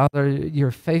 and Father,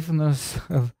 your faithfulness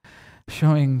of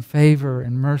showing favor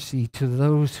and mercy to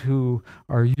those who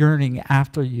are yearning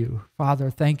after you. Father,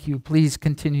 thank you. Please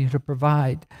continue to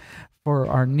provide for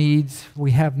our needs. We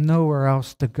have nowhere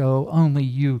else to go. Only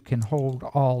you can hold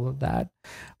all of that.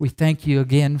 We thank you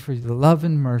again for the love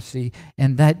and mercy,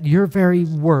 and that your very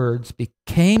words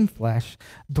became flesh,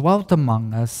 dwelt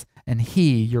among us, and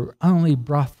he, your only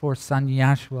brought forth son,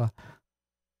 Yahshua,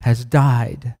 has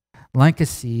died like a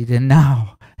seed and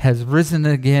now has risen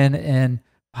again. And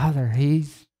Father,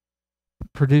 he's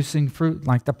producing fruit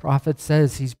like the prophet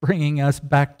says. He's bringing us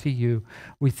back to you.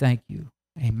 We thank you.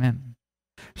 Amen.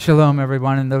 Shalom,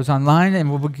 everyone, and those online,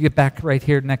 and we'll get back right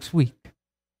here next week.